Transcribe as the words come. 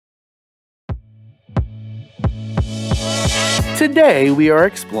Today, we are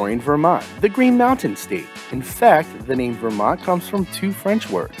exploring Vermont, the Green Mountain State. In fact, the name Vermont comes from two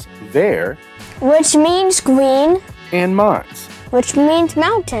French words, ver, which means green, and mont, which means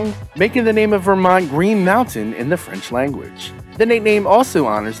mountain, making the name of Vermont Green Mountain in the French language. The nickname also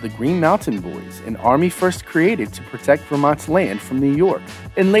honors the Green Mountain Boys, an army first created to protect Vermont's land from New York,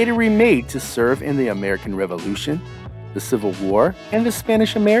 and later remade to serve in the American Revolution, the Civil War, and the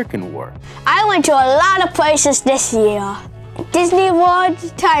Spanish-American War. I went to a lot of places this year. Disney World,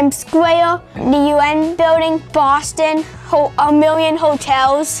 Times Square, the UN building, Boston, a million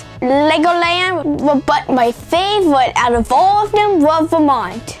hotels, Legoland, but my favorite out of all of them was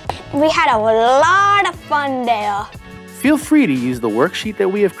Vermont. We had a lot of fun there. Feel free to use the worksheet that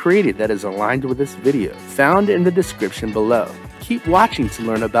we have created that is aligned with this video, found in the description below. Keep watching to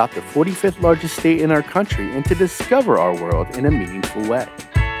learn about the 45th largest state in our country and to discover our world in a meaningful way.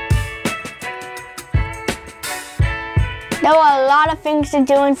 There are a lot of things to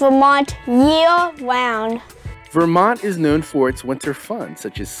do in Vermont year-round. Vermont is known for its winter fun,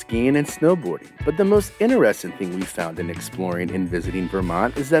 such as skiing and snowboarding. But the most interesting thing we found in exploring and visiting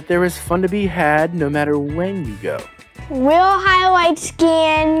Vermont is that there is fun to be had no matter when you go. We'll highlight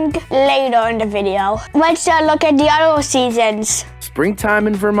skiing later in the video. Let's look at the other seasons. Springtime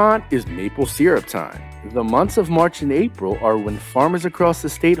in Vermont is maple syrup time. The months of March and April are when farmers across the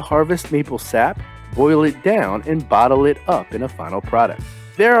state harvest maple sap, boil it down, and bottle it up in a final product.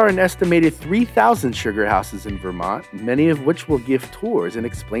 There are an estimated 3,000 sugar houses in Vermont, many of which will give tours and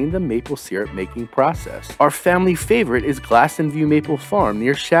explain the maple syrup making process. Our family favorite is Glastenview Maple Farm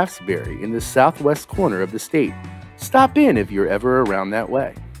near Shaftesbury in the southwest corner of the state. Stop in if you're ever around that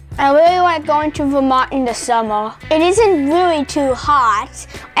way. I really like going to Vermont in the summer. It isn't really too hot,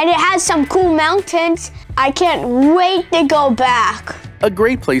 and it has some cool mountains. I can't wait to go back. A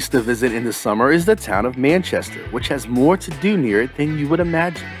great place to visit in the summer is the town of Manchester, which has more to do near it than you would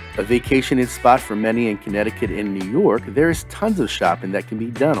imagine. A vacationing spot for many in Connecticut and New York, there is tons of shopping that can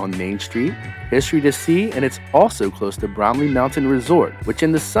be done on Main Street, history to see, and it's also close to Bromley Mountain Resort, which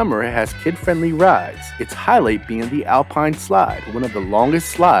in the summer has kid-friendly rides, its highlight being the Alpine slide, one of the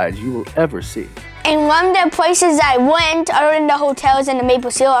longest slides you will ever see. And one of the places I went, other than the hotels and the maple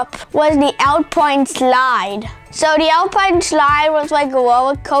syrup, was the Alpine slide. So the Alpine slide was like a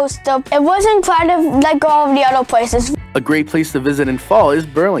roller coaster. It wasn't crowded like all of the other places. A great place to visit in fall is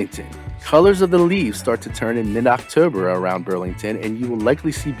Burlington. Colors of the leaves start to turn in mid-October around Burlington, and you will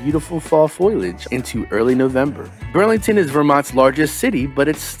likely see beautiful fall foliage into early November. Burlington is Vermont's largest city, but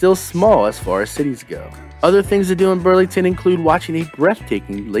it's still small as far as cities go. Other things to do in Burlington include watching a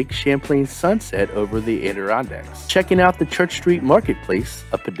breathtaking Lake Champlain sunset over the Adirondacks, checking out the Church Street Marketplace,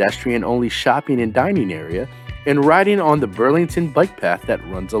 a pedestrian-only shopping and dining area, and riding on the Burlington bike path that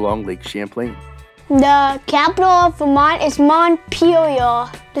runs along Lake Champlain. The capital of Vermont is Montpelier,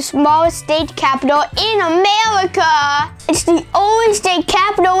 the smallest state capital in America. It's the only state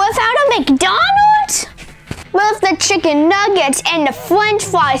capital without a McDonald's? With the chicken nuggets and the French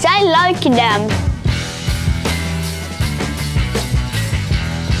fries, I like them.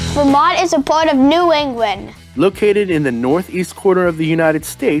 Vermont is a part of New England. Located in the northeast corner of the United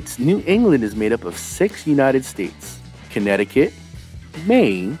States, New England is made up of 6 United States: Connecticut,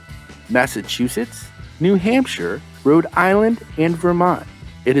 Maine, Massachusetts, New Hampshire, Rhode Island, and Vermont.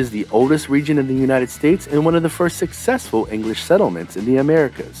 It is the oldest region in the United States and one of the first successful English settlements in the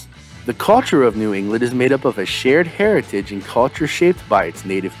Americas. The culture of New England is made up of a shared heritage and culture shaped by its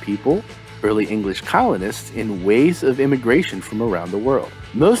native people, early English colonists, and waves of immigration from around the world.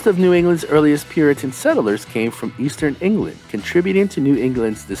 Most of New England's earliest Puritan settlers came from Eastern England, contributing to New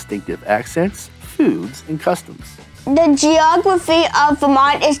England's distinctive accents, foods, and customs. The geography of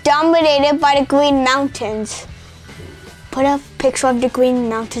Vermont is dominated by the Green Mountains. Put a picture of the Green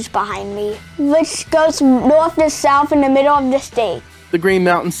Mountains behind me, which goes north to south in the middle of the state. The Green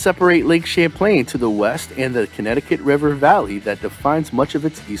Mountains separate Lake Champlain to the west and the Connecticut River Valley that defines much of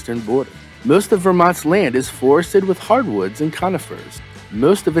its eastern border. Most of Vermont's land is forested with hardwoods and conifers.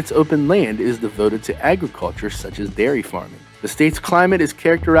 Most of its open land is devoted to agriculture such as dairy farming. The state's climate is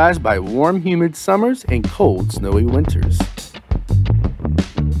characterized by warm, humid summers and cold, snowy winters.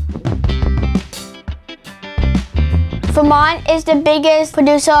 Vermont is the biggest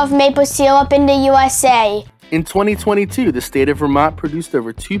producer of maple syrup in the USA. In 2022, the state of Vermont produced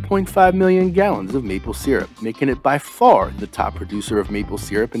over 2.5 million gallons of maple syrup, making it by far the top producer of maple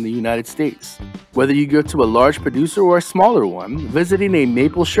syrup in the United States. Whether you go to a large producer or a smaller one, visiting a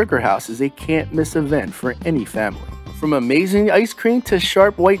maple sugar house is a can't-miss event for any family. From amazing ice cream to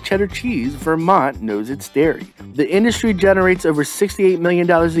sharp white cheddar cheese, Vermont knows its dairy. The industry generates over $68 million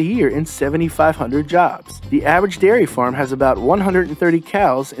a year and 7,500 jobs. The average dairy farm has about 130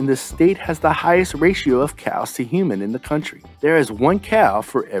 cows, and the state has the highest ratio of cows to human in the country. There is 1 cow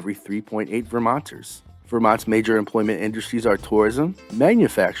for every 3.8 Vermonters. Vermont's major employment industries are tourism,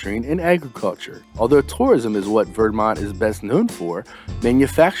 manufacturing, and agriculture. Although tourism is what Vermont is best known for,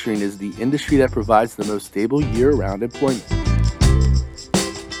 manufacturing is the industry that provides the most stable year-round employment.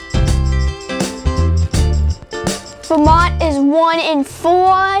 Vermont is one in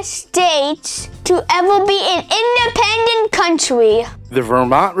 4 states to ever be an independent country. The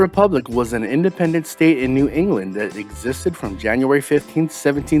Vermont Republic was an independent state in New England that existed from January 15,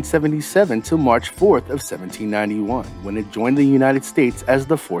 1777 to March 4th of 1791, when it joined the United States as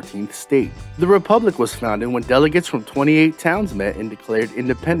the 14th state. The Republic was founded when delegates from 28 towns met and declared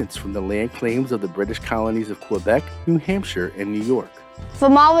independence from the land claims of the British colonies of Quebec, New Hampshire, and New York.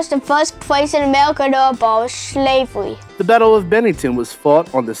 Vermont was the first place in America to abolish slavery. The Battle of Bennington was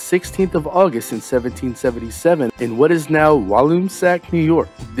fought on the 16th of August in 1777 in what is now Woodstock, New York.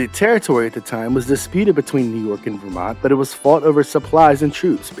 The territory at the time was disputed between New York and Vermont, but it was fought over supplies and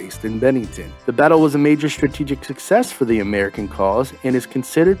troops based in Bennington. The battle was a major strategic success for the American cause and is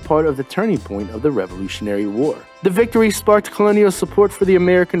considered part of the turning point of the Revolutionary War. The victory sparked colonial support for the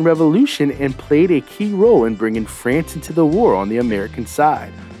American Revolution and played a key role in bringing France into the war on the American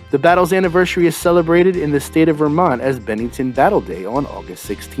side. The battle's anniversary is celebrated in the state of Vermont as Bennington Battle Day on August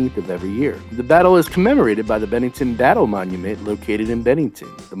 16th of every year. The battle is commemorated by the Bennington Battle Monument located in Bennington.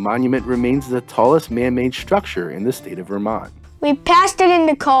 The monument remains the tallest man-made structure in the state of Vermont. We passed it in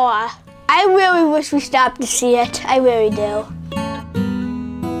the car. I really wish we stopped to see it. I really do.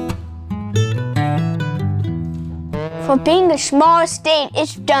 For being a small state,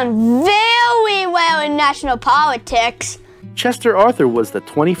 it's done very well in national politics. Chester Arthur was the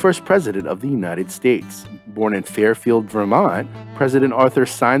 21st President of the United States. Born in Fairfield, Vermont, President Arthur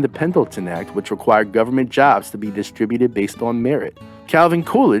signed the Pendleton Act, which required government jobs to be distributed based on merit. Calvin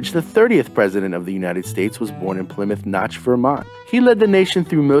Coolidge, the 30th President of the United States, was born in Plymouth Notch, Vermont. He led the nation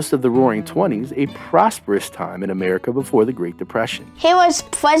through most of the Roaring '20s, a prosperous time in America before the Great Depression. He was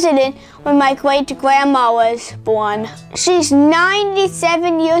president when my great-grandma was born. She's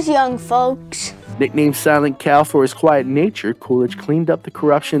 97 years young, folks. Nicknamed Silent Cal for his quiet nature, Coolidge cleaned up the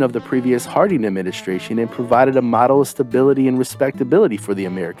corruption of the previous Harding administration and provided a model of stability and respectability for the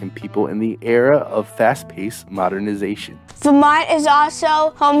American people in the era of fast-paced modernization. Vermont is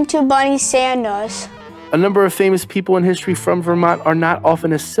also home to Bernie Sanders. A number of famous people in history from Vermont are not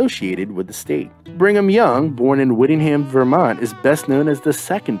often associated with the state. Brigham Young, born in Whittingham, Vermont, is best known as the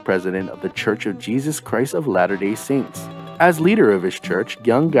 2nd president of the Church of Jesus Christ of Latter-day Saints. As leader of his church,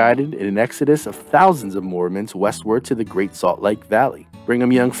 Young guided an exodus of thousands of Mormons westward to the Great Salt Lake Valley.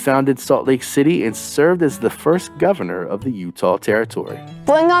 Brigham Young founded Salt Lake City and served as the first governor of the Utah Territory.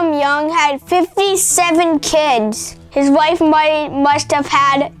 Brigham Young had 57 kids. His wife must have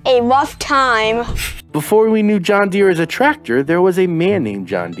had a rough time. Before we knew John Deere as a tractor, there was a man named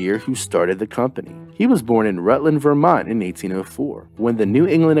John Deere who started the company. He was born in Rutland, Vermont in 1804. When the New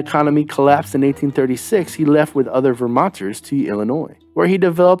England economy collapsed in 1836, he left with other Vermonters to Illinois, where he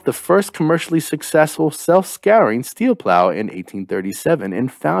developed the first commercially successful self-scouring steel plow in 1837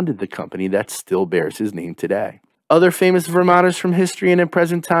 and founded the company that still bears his name today. Other famous Vermonters from history and in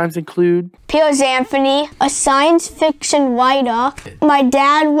present times include Piers Anthony, a science fiction writer my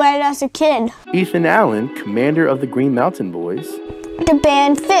dad read as a kid. Ethan Allen, commander of the Green Mountain Boys. The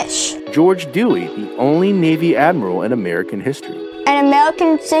band Fish. George Dewey, the only Navy admiral in American history. An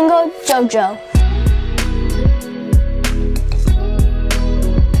American singer, JoJo.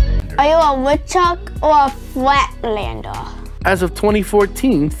 Are you a woodchuck or a flatlander? As of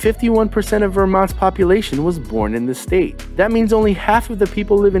 2014, 51% of Vermont's population was born in the state. That means only half of the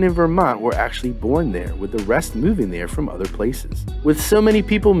people living in Vermont were actually born there, with the rest moving there from other places. With so many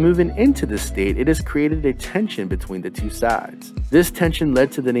people moving into the state, it has created a tension between the two sides. This tension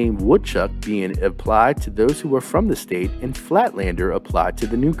led to the name woodchuck being applied to those who were from the state and flatlander applied to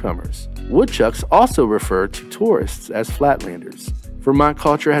the newcomers. Woodchucks also refer to tourists as flatlanders. Vermont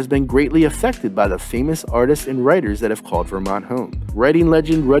culture has been greatly affected by the famous artists and writers that have called Vermont home. Writing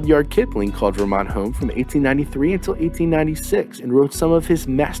legend Rudyard Kipling called Vermont home from 1893 until 1896 and wrote some of his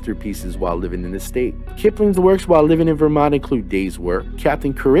masterpieces while living in the state. Kipling's works while living in Vermont include Day's Work,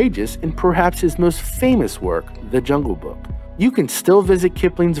 Captain Courageous, and perhaps his most famous work, The Jungle Book. You can still visit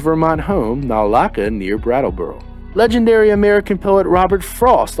Kipling's Vermont home, Naulaka, near Brattleboro. Legendary American poet Robert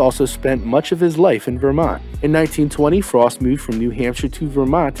Frost also spent much of his life in Vermont. In 1920, Frost moved from New Hampshire to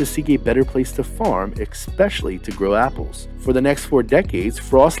Vermont to seek a better place to farm, especially to grow apples. For the next 4 decades,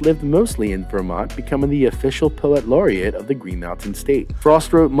 Frost lived mostly in Vermont, becoming the official poet laureate of the Green Mountain State.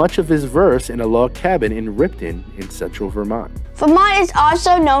 Frost wrote much of his verse in a log cabin in Ripton in central Vermont. Vermont is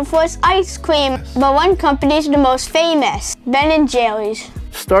also known for its ice cream, but one company is the most famous, Ben & Jerry's.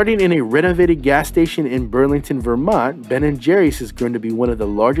 Starting in a renovated gas station in Burlington, Vermont, Ben & Jerry's has grown to be one of the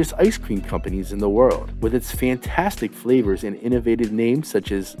largest ice cream companies in the world. With its fantastic flavors and innovative names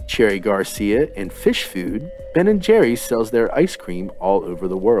such as Cherry Garcia and Fish Food, Ben & Jerry's sells their ice cream all over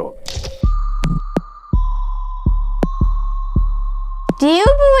the world. Do you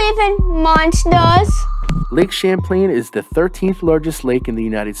believe in monsters? Lake Champlain is the 13th largest lake in the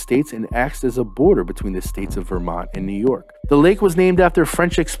United States and acts as a border between the states of Vermont and New York. The lake was named after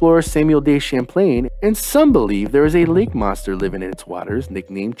French explorer Samuel de Champlain, and some believe there is a lake monster living in its waters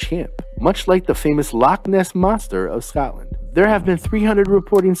nicknamed Champ, much like the famous Loch Ness Monster of Scotland. There have been 300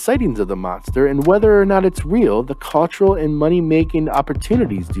 reporting sightings of the monster, and whether or not it's real, the cultural and money-making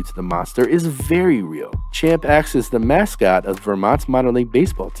opportunities due to the monster is very real. Champ acts as the mascot of Vermont's minor league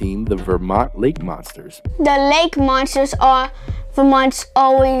baseball team, the Vermont Lake Monsters. The Lake Monsters are Vermont's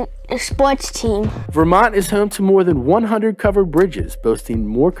only sports team. Vermont is home to more than 100 covered bridges, boasting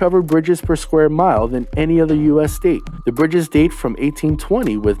more covered bridges per square mile than any other U.S. state. The bridges date from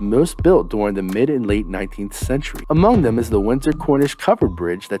 1820, with most built during the mid and late 19th century. Among them is the Windsor-Cornish Covered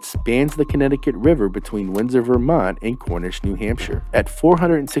Bridge that spans the Connecticut River between Windsor, Vermont and Cornish, New Hampshire. At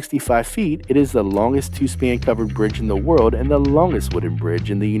 465 feet, it is the longest two-span covered bridge in the world and the longest wooden bridge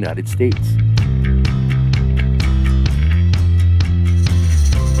in the United States.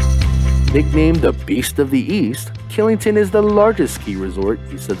 Nicknamed the Beast of the East, Killington is the largest ski resort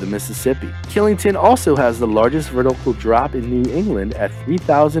east of the Mississippi. Killington also has the largest vertical drop in New England at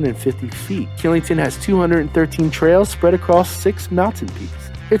 3,050 feet. Killington has 213 trails spread across 6 mountain peaks.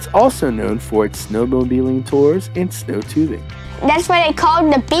 It's also known for its snowmobiling tours and snow tubing. That's why they call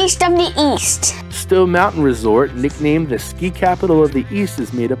it the Beast of the East. Stowe Mountain Resort, nicknamed the ski capital of the East,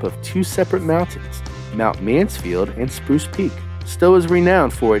 is made up of 2 separate mountains, Mount Mansfield and Spruce Peak. Stowe is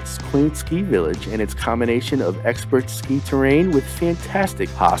renowned for its quaint ski village and its combination of expert ski terrain with fantastic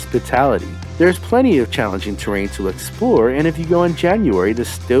hospitality. There's plenty of challenging terrain to explore, and if you go in January, the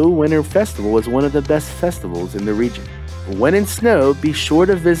Stowe Winter Festival is one of the best festivals in the region. When in snow, be sure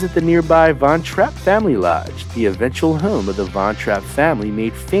to visit the nearby Von Trapp Family Lodge, the eventual home of the Von Trapp family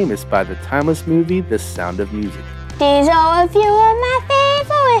made famous by the timeless movie The Sound of Music. These are a few of my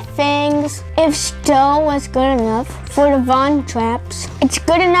favorite things. If Stowe was good enough for the Von Trapps, it's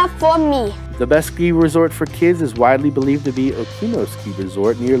good enough for me. The best ski resort for kids is widely believed to be Okemo Ski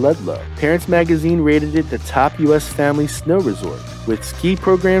Resort near Ludlow. Parents Magazine rated it the top U.S. family snow resort. With ski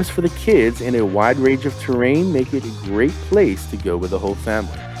programs for the kids and a wide range of terrain, make it a great place to go with the whole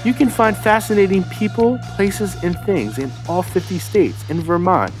family. You can find fascinating people, places, and things in all 50 states, and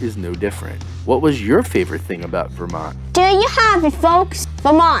Vermont is no different. What was your favorite thing about Vermont? There you have it, folks.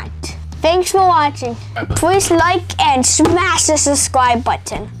 Vermont. Thanks for watching. Please like and smash the subscribe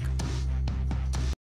button.